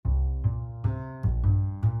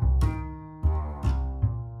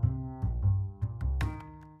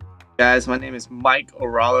Guys, my name is Mike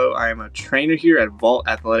Oralo. I am a trainer here at Vault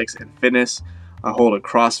Athletics and Fitness. I hold a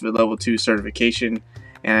CrossFit Level 2 certification,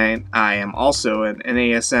 and I am also an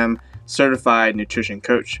NASM certified nutrition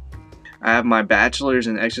coach. I have my bachelor's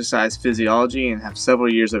in exercise physiology and have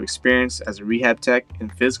several years of experience as a rehab tech in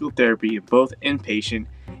physical therapy in both inpatient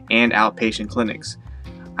and outpatient clinics.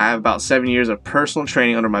 I have about 7 years of personal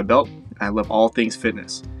training under my belt, and I love all things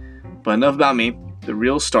fitness. But enough about me. The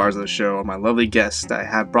real stars of the show are my lovely guests that I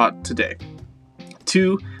have brought today.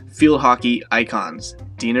 Two field hockey icons,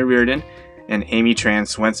 Dina Reardon and Amy Tran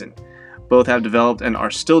Swenson. Both have developed and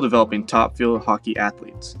are still developing top field hockey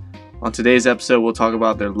athletes. On today's episode, we'll talk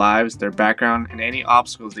about their lives, their background, and any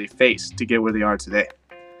obstacles they faced to get where they are today.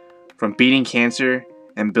 From beating cancer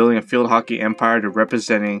and building a field hockey empire to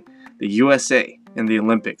representing the USA in the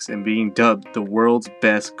Olympics and being dubbed the world's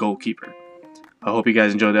best goalkeeper. I hope you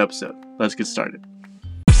guys enjoyed the episode. Let's get started.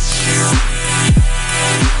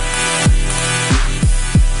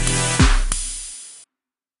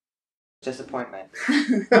 Disappointment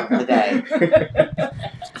of the day.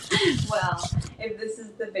 Well, if this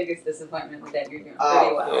is the biggest disappointment of the day, you're doing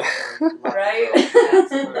pretty well.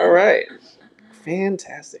 Right? All right.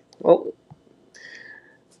 Fantastic. Well,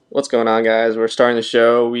 what's going on, guys? We're starting the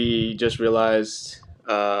show. We just realized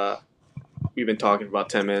we've been talking for about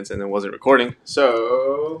 10 minutes and it wasn't recording.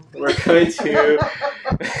 So we're going to...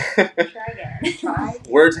 Try again.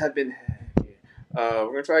 Words have been... we're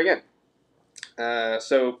going to try again.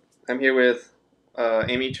 So I'm here with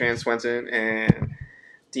Amy Tran Swenson and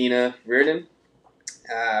Dina Reardon.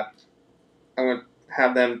 I'm going to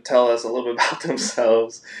have them tell us a little bit about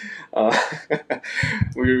themselves,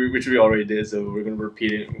 which we already did, so we're going to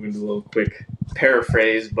repeat it. We're going to do a little quick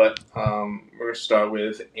paraphrase, but we're going to start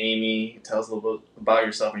with Amy. Tell us a little bit about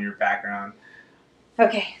yourself and your background.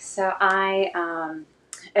 Okay, so I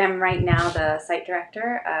am right now the site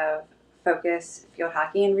director of Focus Field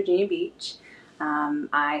Hockey in Virginia Beach.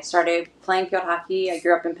 I started playing field hockey. I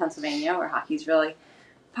grew up in Pennsylvania, where hockey's really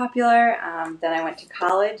popular. Then I went to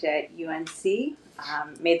college at UNC,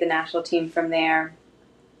 made the national team from there,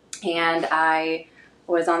 and I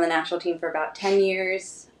was on the national team for about 10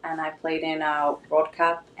 years, and I played in a World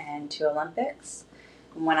Cup and 2 Olympics.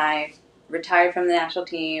 And when I retired from the national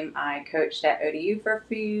team, I coached at ODU for a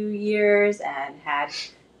few years and had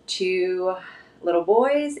 2 little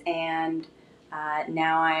boys, and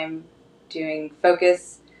now I'm doing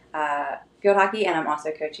Focus field hockey, and I'm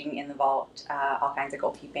also coaching in the Vault, all kinds of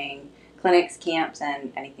goalkeeping clinics, camps,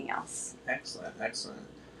 and anything else. Excellent.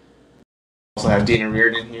 Also have Dina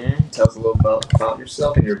Reardon here. Tell us a little about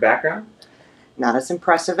yourself and your background. Not as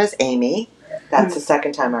impressive as Amy. That's the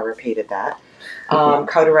second time I repeated that.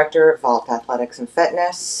 Co-director at Vault Athletics and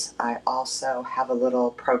Fitness. I also have a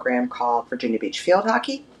little program called Virginia Beach Field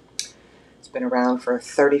Hockey. It's been around for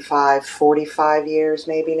 35, 45 years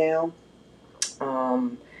maybe now.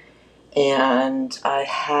 And I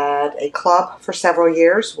had a club for several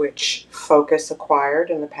years, which Focus acquired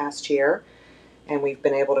in the past year. And we've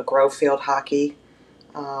been able to grow field hockey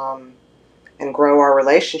and grow our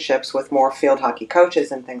relationships with more field hockey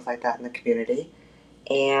coaches and things like that in the community.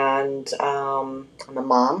 And I'm a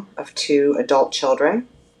mom of 2 adult children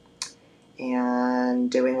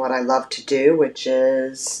and doing what I love to do, which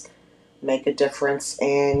is make a difference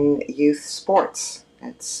in youth sports.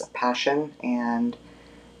 It's a passion, and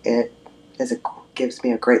it gives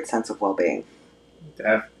me a great sense of well-being.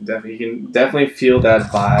 Definitely, you can definitely feel that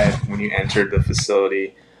vibe when you entered the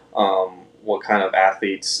facility. What kind of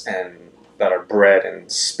athletes and that are bred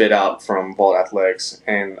and spit out from Vault Athletics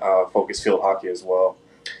and Focus Field Hockey as well.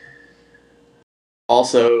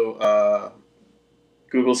 Also,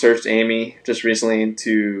 Google searched Amy just recently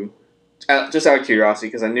just out of curiosity,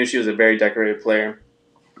 because I knew she was a very decorated player,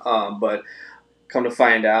 but come to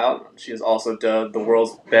find out, she is also dubbed the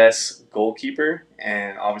world's best goalkeeper,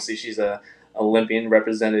 and obviously she's a Olympian,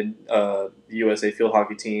 represented the USA field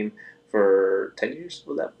hockey team for 10 years.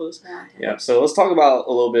 Yeah. So let's talk about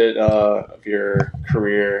a little bit of your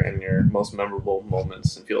career and your most memorable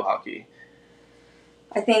moments in field hockey.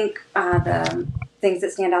 I think the things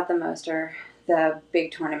that stand out the most are the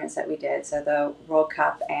big tournaments that we did. So the World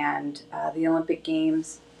Cup and the Olympic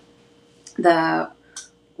Games. The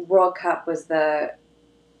World Cup was the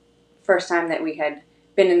first time that we had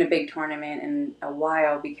been in a big tournament in a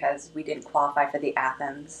while, because we didn't qualify for the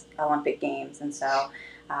Athens Olympic Games. And so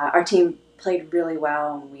our team played really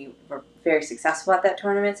well, and we were very successful at that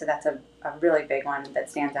tournament. So that's a really big one that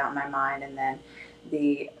stands out in my mind. And then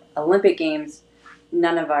the Olympic Games,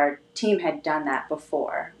 none of our team had done that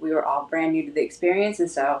before. We were all brand new to the experience, and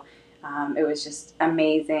so it was just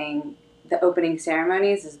amazing. The opening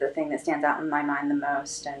ceremonies is the thing that stands out in my mind the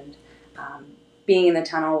most, and being in the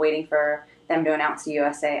tunnel waiting for them to announce the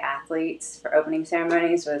USA athletes for opening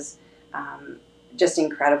ceremonies was just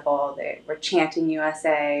incredible. They were chanting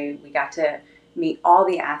USA. We got to meet all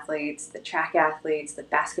the athletes, the track athletes, the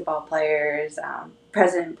basketball players.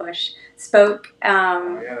 President Bush spoke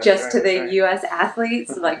just to the U.S.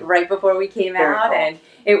 athletes like right before we came out, cool. And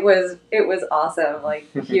it was awesome. Like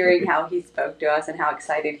hearing how he spoke to us and how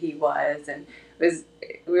excited he was, and we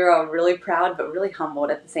were all really proud but really humbled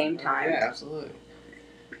at the same time. Yeah, absolutely.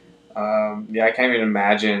 I can't even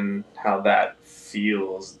imagine how that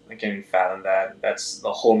feels. I can't even fathom that. That's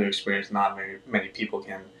a whole new experience. Not many people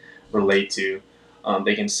can relate to.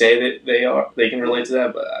 They can say that they can relate to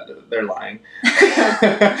that, but they're lying.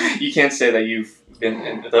 You can't say that you've been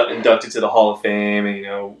inducted to the Hall of Fame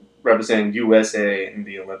and representing USA in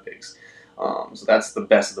the Olympics. So that's the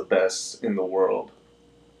best of the best in the world.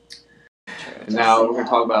 And now we're going to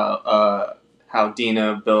talk about how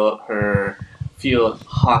Dina built her field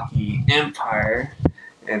hockey empire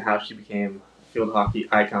and how she became a field hockey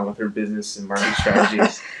icon with her business and marketing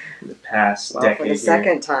strategies in the past decade. For the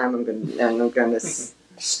second time, I'm going to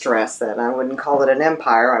stress that I wouldn't call it an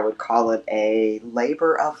empire. I would call it a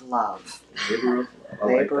labor of love.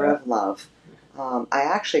 Labor of love. I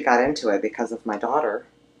actually got into it because of my daughter,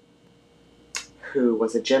 who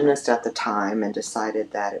was a gymnast at the time and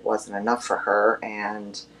decided that it wasn't enough for her,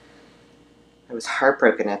 and I was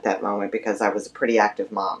heartbroken at that moment because I was a pretty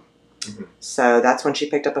active mom. Mm-hmm. So that's when she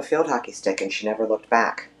picked up a field hockey stick and she never looked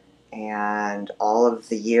back. And all of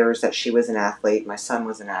the years that she was an athlete, my son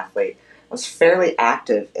was an athlete, I was fairly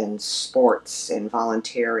active in sports, in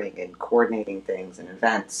volunteering, in coordinating things and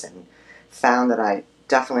events, and found that I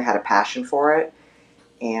definitely had a passion for it.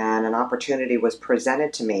 And an opportunity was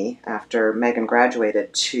presented to me after Megan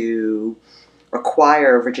graduated to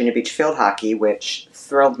acquire Virginia Beach Field Hockey, which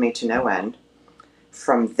thrilled me to no end.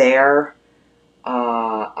 From there,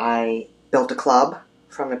 I built a club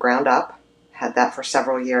from the ground up, had that for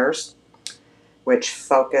several years, which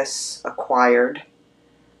Focus acquired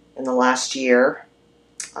in the last year.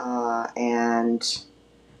 And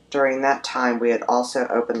during that time, we had also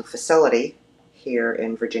opened a facility here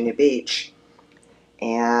in Virginia Beach.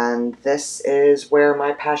 And this is where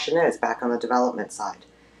my passion is, back on the development side.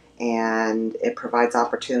 And it provides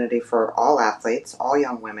opportunity for all athletes, all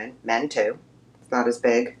young women, men too. It's not as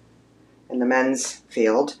big in the men's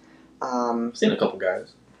field. I've seen a couple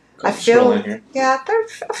guys. Yeah,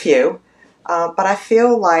 there's a few. But I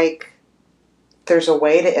feel like there's a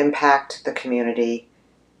way to impact the community,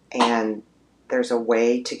 and there's a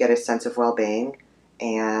way to get a sense of well-being,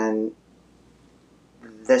 and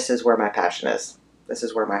this is where my passion is. This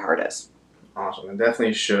is where my heart is. Awesome. It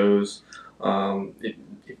definitely shows if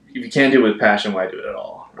you can't do it with passion, why do it at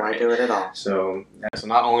all? Right? Why do it at all? So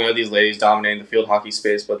not only are these ladies dominating the field hockey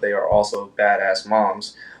space, but they are also badass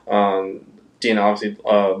moms. Dina, obviously,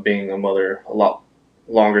 being a mother a lot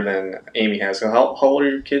longer than Amy has. So how old are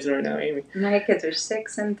your kids right now, Amy? My kids are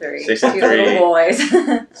 6 and 3. 6 and 3. Two little boys.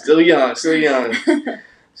 Still young.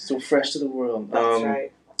 Still fresh to the world. That's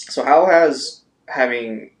right. So how has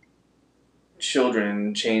having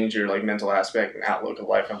children change your mental aspect and outlook of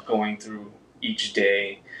life of going through each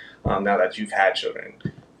day now that you've had children?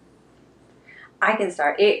 I can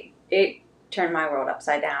start. It turned my world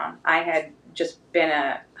upside down. I had just been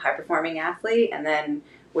a high-performing athlete, and then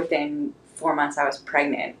within 4 months I was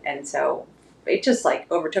pregnant, and so it just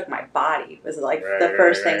overtook my body. It was the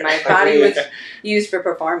first thing. My body was used for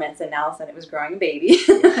performance, and now all of a sudden it was growing a baby.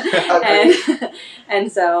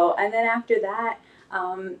 and then after that,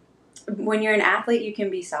 when you're an athlete, you can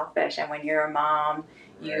be selfish, and when you're a mom,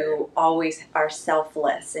 you always are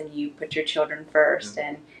selfless, and you put your children first.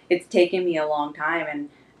 And it's taken me a long time, and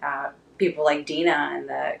people like Dina and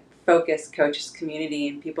the Focus coaches community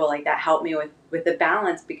and people like that help me with the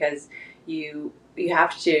balance, because you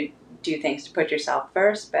have to do things to put yourself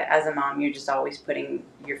first, but as a mom, you're just always putting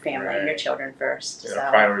your family and your children first. Yeah, so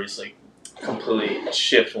priorities completely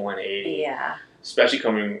shift 180. Yeah. Especially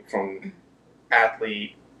coming from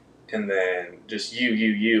athlete, and then just you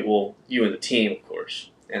and the team, of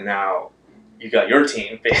course. And now you got your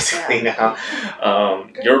team, basically, now.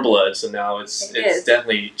 Your blood, so now it's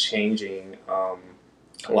definitely changing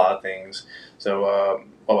a lot of things. So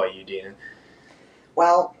what about you, Dina?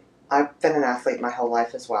 Well, I've been an athlete my whole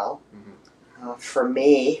life as well. Mm-hmm. For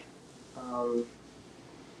me, I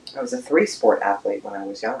was a 3-sport athlete when I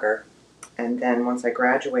was younger. And then once I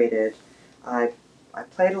graduated, I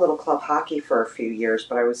played a little club hockey for a few years,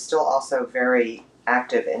 but I was still also very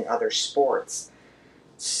active in other sports.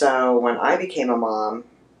 So when I became a mom,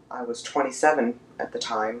 I was 27 at the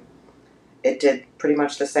time. It did pretty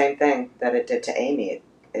much the same thing that it did to Amy. It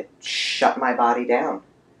it shut my body down.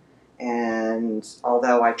 And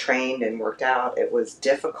although I trained and worked out, it was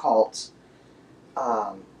difficult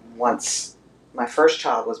once my first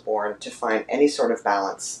child was born to find any sort of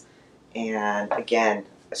balance. And again,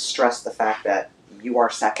 stress the fact that you are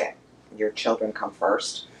second. Your children come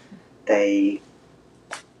first.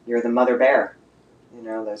 You're the mother bear. You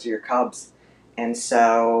know, those are your cubs. And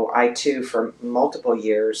so I too, for multiple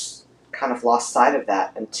years, kind of lost sight of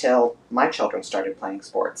that until my children started playing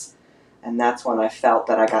sports. And that's when I felt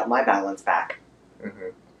that I got my balance back. Mm-hmm.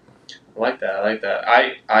 I like that.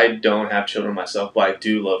 I don't have children myself, but I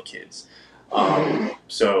do love kids.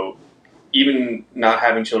 So even not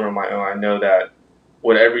having children of my own, I know that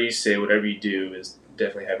whatever you say, whatever you do is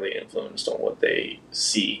definitely heavily influenced on what they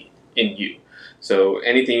see in you. So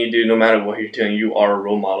anything you do, no matter what you're doing, you are a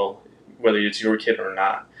role model, whether it's your kid or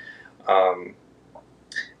not.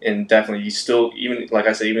 And definitely, you still, even like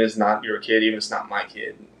I said, even if it's not your kid, even if it's not my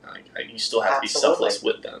kid, you still have to be selfless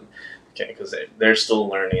with them. Okay, because they're still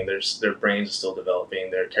learning, their brains are still developing,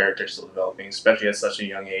 their character's still developing, especially at such a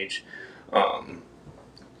young age. But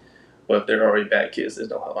if they're already bad kids, there's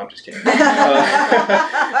no help. I'm just kidding. You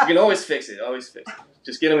can always fix it.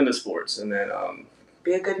 Just get them into sports, and then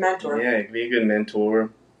be a good mentor. Yeah, be a good mentor.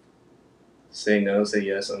 Say no, say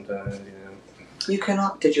yes sometimes. You know. You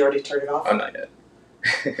can. Did you already turn it off? Oh, not yet.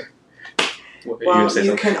 Well,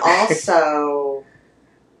 you can also.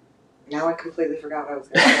 Now I completely forgot what I was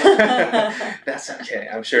going to say. That's okay.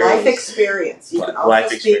 I'm sure. Life experience. You can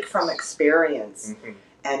also speak from experience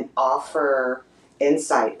and offer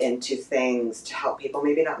insight into things to help people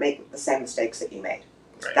maybe not make the same mistakes that you made.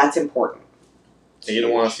 Right. That's important. And you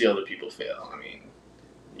don't want to see other people fail. I mean,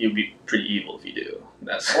 you'd be pretty evil if you do.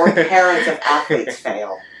 Or parents of athletes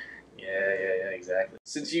fail. Yeah, exactly.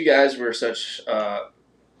 Since you guys were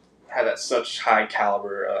had that such high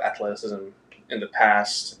caliber athleticism in the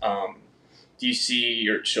past, do you see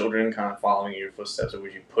your children kind of following your footsteps, or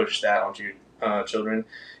would you push that onto your children?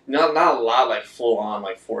 Not a lot like full on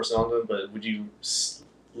like force on them, but would you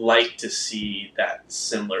like to see that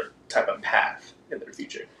similar type of path in their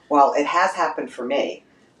future? Well, it has happened for me.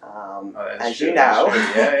 As true, you know,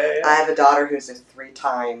 yeah. I have a daughter who's a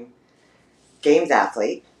 3-time games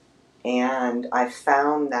athlete, and I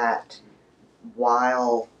found that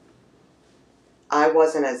while I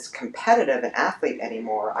wasn't as competitive an athlete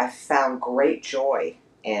anymore, I found great joy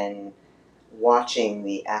in watching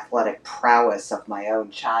the athletic prowess of my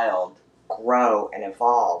own child grow and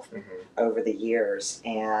evolve over the years.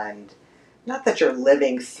 And not that you're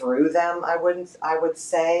living through them, I would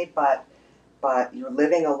say, but you're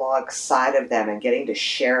living alongside of them and getting to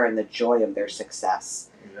share in the joy of their success.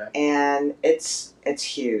 Exactly. And it's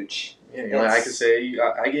huge. Yeah, you know, I could say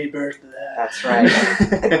I gave birth to that. That's right.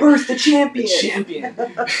 I birthed the champion. The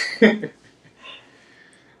champion.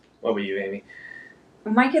 What about you, Amy?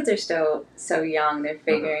 My kids are still so young; they're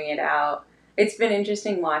figuring it out. It's been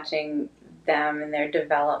interesting watching them and their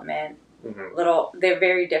development. They're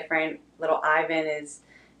very different. Little Ivan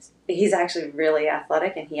he's actually really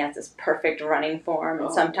athletic, and he has this perfect running form.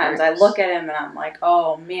 And sometimes I look at him and I'm like,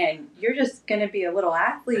 oh man, you're just going to be a little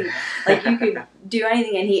athlete. Like, you could do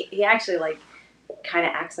anything. And he actually like kind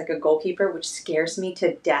of acts like a goalkeeper, which scares me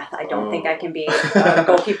to death. I don't think I can be a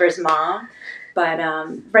goalkeeper's mom. But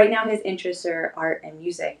right now his interests are art and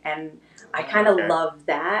music, and I kind of love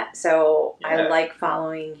that. So I like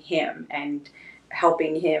following him and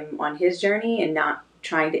helping him on his journey, and not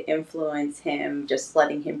trying to influence him, just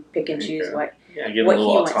letting him pick and choose what he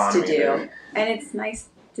wants to do. There. And it's nice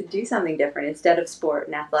to do something different instead of sport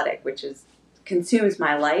and athletic, which consumes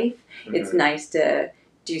my life. It's nice to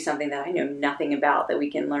do something that I know nothing about, that we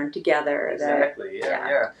can learn together. Exactly.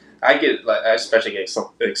 Yeah. I especially get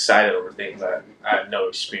so excited over things that I have no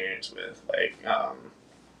experience with. Like,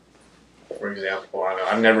 for example,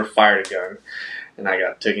 I've never fired a gun. And I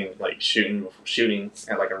got taken like shooting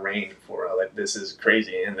at like a range before. I was like, this is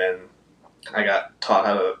crazy. And then I got taught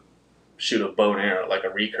how to shoot a bow and arrow, like a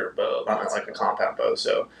recurve bow, not like a compound bow.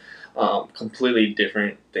 So completely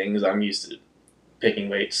different things. I'm used to picking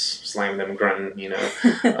weights, slamming them, grunting, you know,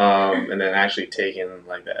 and then actually taking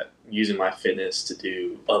like that, using my fitness to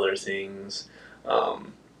do other things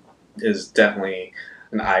is definitely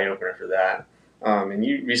an eye opener for that. And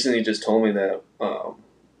you recently just told me that.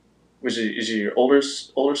 Is it your older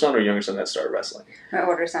son or younger son that started wrestling? My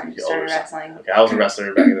older son started wrestling. Okay, I was a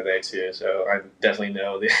wrestler back in the day too, so I definitely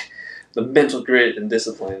know the mental grit and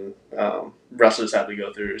discipline wrestlers have to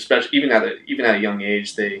go through. Especially even at a young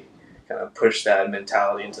age, they kind of push that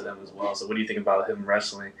mentality into them as well. So, what do you think about him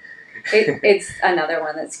wrestling? It's another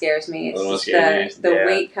one that scares me. It's just the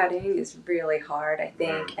weight cutting is really hard, I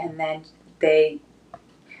think, and then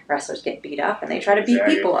wrestlers get beat up and they try to beat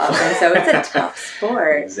people up, and so it's a tough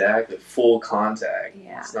sport. Exactly, full contact.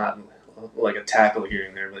 Yeah. It's not like a tackle here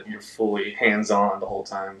and there, but you're fully hands-on the whole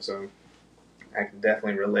time, so I can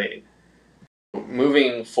definitely relate.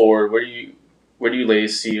 Moving forward, where do you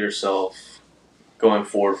ladies see yourself going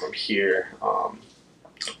forward from here,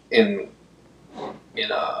 in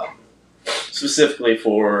specifically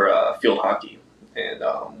for field hockey and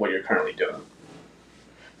what you're currently doing?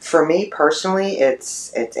 For me personally,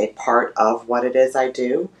 it's a part of what it is I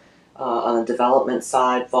do. On the development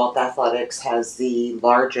side, Vault Athletics has the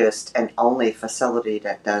largest and only facility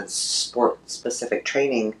that does sport-specific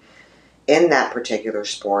training in that particular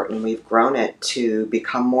sport, and we've grown it to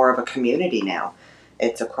become more of a community now.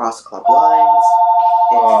 It's across club lines.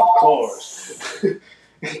 Of course.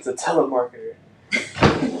 It's a telemarketer.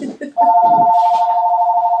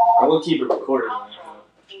 I will keep it recorded.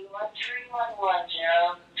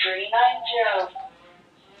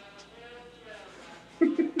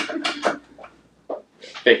 390.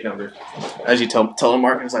 Fake number. As you tell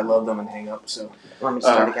telemarketers, I love them and hang up. So. Want me to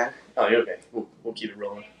start again? Oh, you're okay. We'll keep it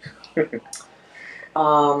rolling.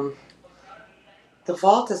 The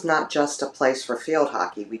Vault is not just a place for field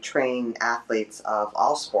hockey. We train athletes of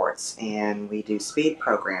all sports, and we do speed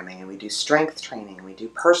programming, and we do strength training, and we do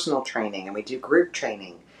personal training, and we do group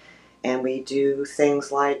training, and we do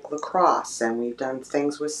things like lacrosse, and we've done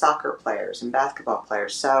things with soccer players and basketball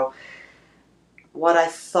players. So what I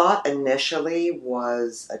thought initially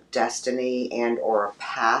was a destiny and or a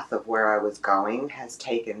path of where I was going has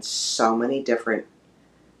taken so many different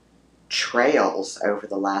trails over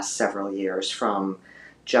the last several years, from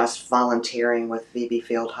just volunteering with VB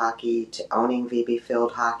Field Hockey to owning VB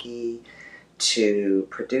Field Hockey to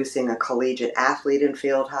producing a collegiate athlete in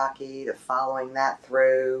field hockey to following that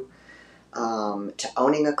through to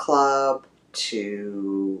owning a club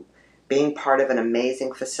to being part of an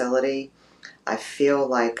amazing facility. I feel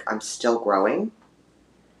like I'm still growing,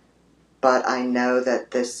 but I know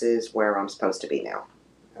that this is where I'm supposed to be now.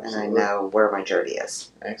 Absolutely. And I know where my journey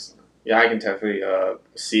is. Excellent. Yeah, I can definitely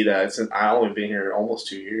see that. Since I've only been here almost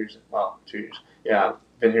 2 years. Well, 2 years. Yeah,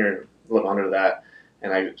 I've been here a little under that,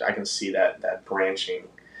 and I can see that branching,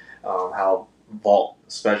 how Vault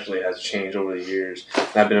especially has changed over the years.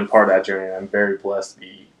 And I've been a part of that journey, and I'm very blessed to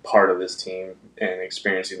be part of this team and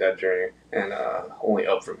experiencing that journey, and only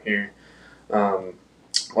up from here. What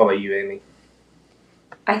about you, Amy?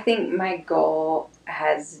 I think my goal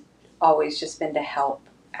has always just been to help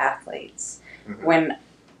athletes. Mm-hmm. When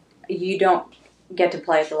you don't get to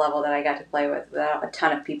play at the level that I got to play with without a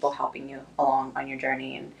ton of people helping you along on your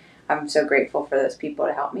journey, and I'm so grateful for those people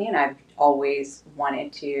to help me, and I've always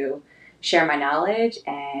wanted to share my knowledge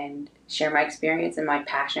and share my experience and my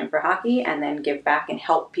passion for hockey, and then give back and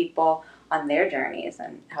help people on their journeys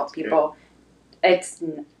and help people.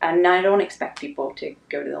 And I don't expect people to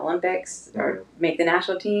go to the Olympics or make the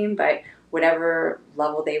national team, but whatever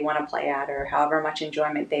level they want to play at or however much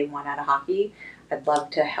enjoyment they want out of hockey, I'd love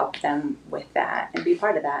to help them with that and be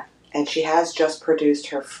part of that. And she has just produced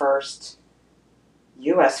her first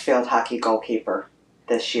U.S. field hockey goalkeeper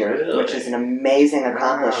this year, really? Which is an amazing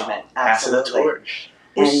accomplishment. Wow. Absolutely.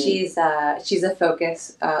 And she's a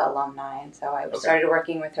Focus alumni, and so I started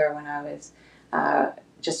working with her when I was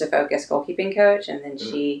just a Focus goalkeeping coach, and then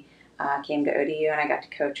she came to ODU, and I got to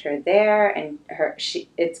coach her there. And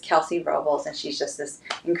it's Kelsey Robles, and she's just this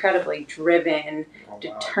incredibly driven,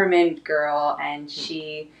 determined girl, and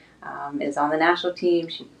she is on the national team.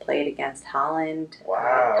 She played against Holland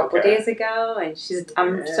a couple days ago, and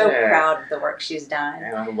I'm so proud of the work she's done.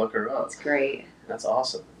 Yeah, I'm gonna look her up. It's great. That's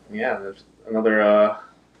awesome. Yeah, there's another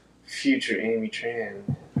future Amy Tran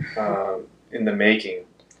in the making.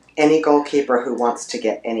 Any goalkeeper who wants to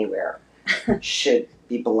get anywhere should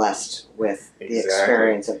be blessed with the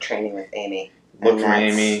experience of training with Amy. Look for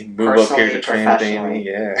Amy, move up here to train with Amy,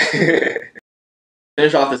 yeah.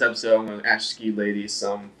 Finish off this episode, I'm going to ask you ladies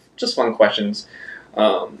some just fun questions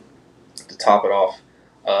to top it off.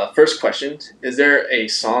 First question, is there a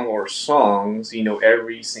song or songs you know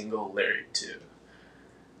every single lyric to?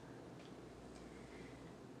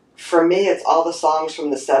 For me, it's all the songs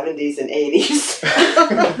from the 70s and 80s.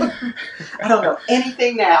 I don't know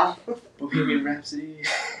anything now. Bohemian Rhapsody.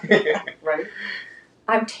 Right?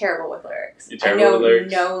 I'm terrible with lyrics. You're terrible with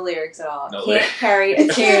lyrics? No lyrics at all. Can't carry a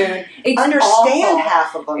tune. It's understand awful.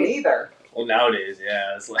 Half of them either. Well, nowadays,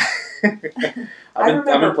 yeah. It's like I've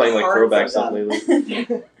been playing like throwback stuff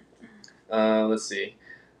lately. Let's see.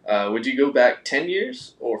 Would you go back 10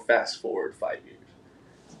 years or fast forward 5 years?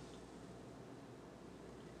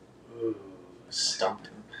 Ooh, stumped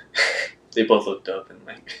him. They both looked up and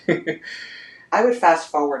like. I would fast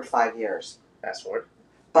forward 5 years. Fast forward?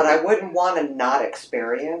 But I wouldn't want to not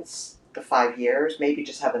experience the 5 years, maybe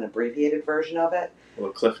just have an abbreviated version of it. A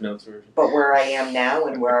little Cliff Notes version. But where I am now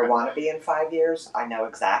and where I want to be in 5 years, I know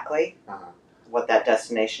exactly what that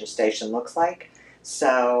destination station looks like.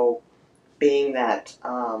 So, being that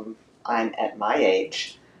I'm at my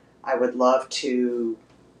age, I would love to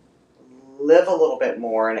live a little bit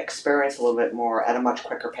more and experience a little bit more at a much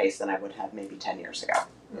quicker pace than I would have maybe 10 years ago.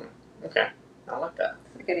 Okay. I like that.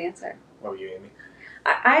 That's a good answer. What were you, Amy?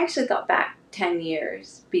 I actually thought back 10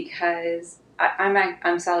 years because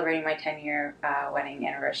I'm celebrating my 10-year wedding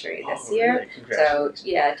anniversary this year. Really? Congratulations. So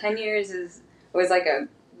yeah, 10 years was like a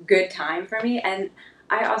good time for me, and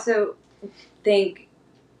I also think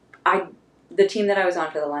the team that I was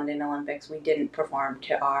on for the London Olympics, we didn't perform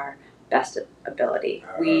to our best ability.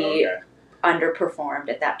 We underperformed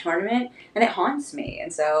at that tournament, and it haunts me,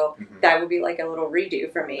 and so that would be like a little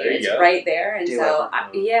redo for me. It's right there, and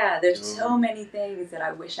there's so many things that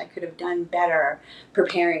I wish I could have done better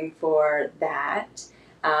preparing for that,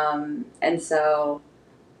 and so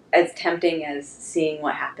as tempting as seeing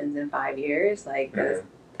what happens in 5 years, like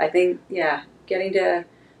I think getting to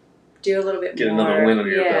do a little bit more. Get another win under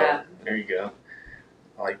your belt. There you go.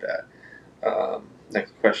 I like that.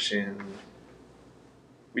 Next question.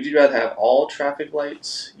 Would you rather have all traffic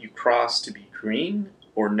lights you cross to be green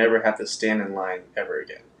or never have to stand in line ever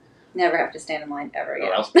again? Never have to stand in line ever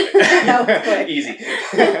again. Oh, that was quick. Easy.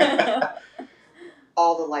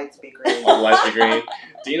 All the lights be green. All the lights be green.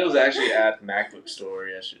 Dina was actually at MacBook store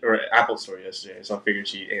yesterday, or Apple store yesterday, so I figured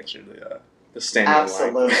she answered the standing line.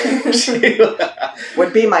 Absolutely.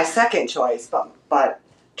 Would be my second choice, but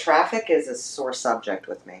traffic is a sore subject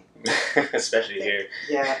with me. Especially here.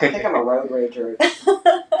 Yeah, I think I'm a road rager.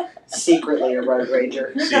 Secretly a road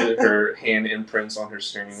rager. See her hand imprints on her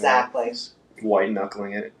steering wheel. Exactly. White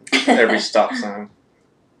knuckling it every stop sign.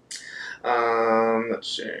 Let's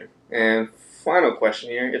see. And final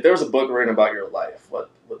question here. If there was a book written about your life,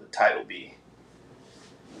 what would the title be?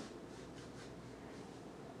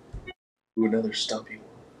 Ooh, another stumpy one.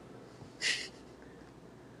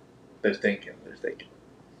 They're thinking.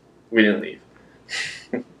 We didn't leave.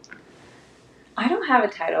 I don't have a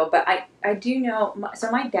title, but I do know. So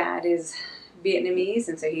my dad is Vietnamese,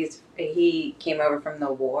 and so he came over from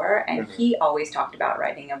the war, and he always talked about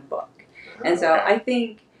writing a book. And so I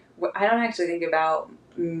think I don't actually think about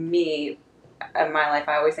me in my life.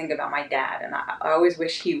 I always think about my dad, and I always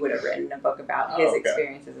wish he would have written a book about his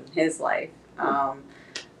experiences in his life.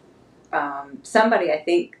 Somebody I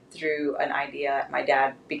think threw an idea at my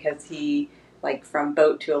dad because he. Like from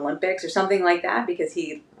boat to Olympics or something like that, because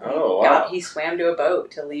he swam to a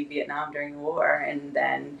boat to leave Vietnam during the war, and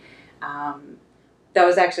then that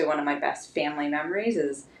was actually one of my best family memories.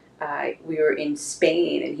 Is we were in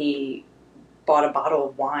Spain and he bought a bottle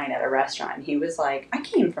of wine at a restaurant. And he was like, "I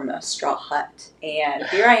came from a straw hut, and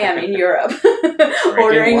here I am in Europe,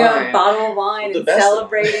 ordering a bottle of wine and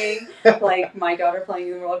celebrating like my daughter playing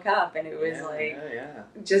in the World Cup." And it was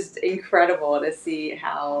just incredible to see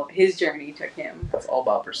how his journey took him. It's all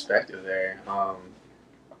about perspective there. I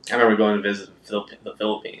remember going to visit the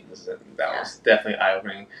Philippines, and that was definitely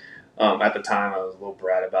eye-opening. At the time, I was a little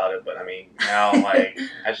brat about it, but I mean, now I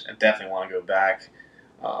definitely want to go back.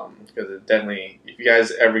 Because it definitely, if you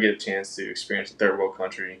guys ever get a chance to experience a third world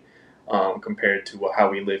country compared to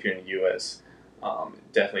how we live here in the U.S.,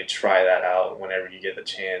 definitely try that out whenever you get the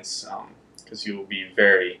chance, because you will be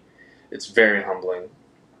it's very humbling.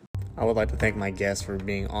 I would like to thank my guests for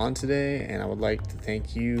being on today, and I would like to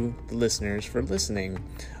thank you, the listeners, for listening.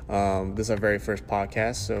 This is our very first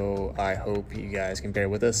podcast, so I hope you guys can bear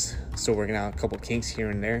with us. Still working out a couple kinks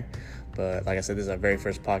here and there. But like I said, this is our very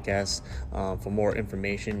first podcast. For more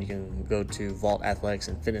information, you can go to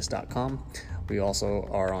vaultathleticsandfitness.com. We also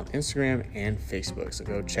are on Instagram and Facebook, so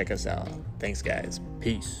go check us out. Thanks, guys.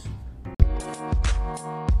 Peace.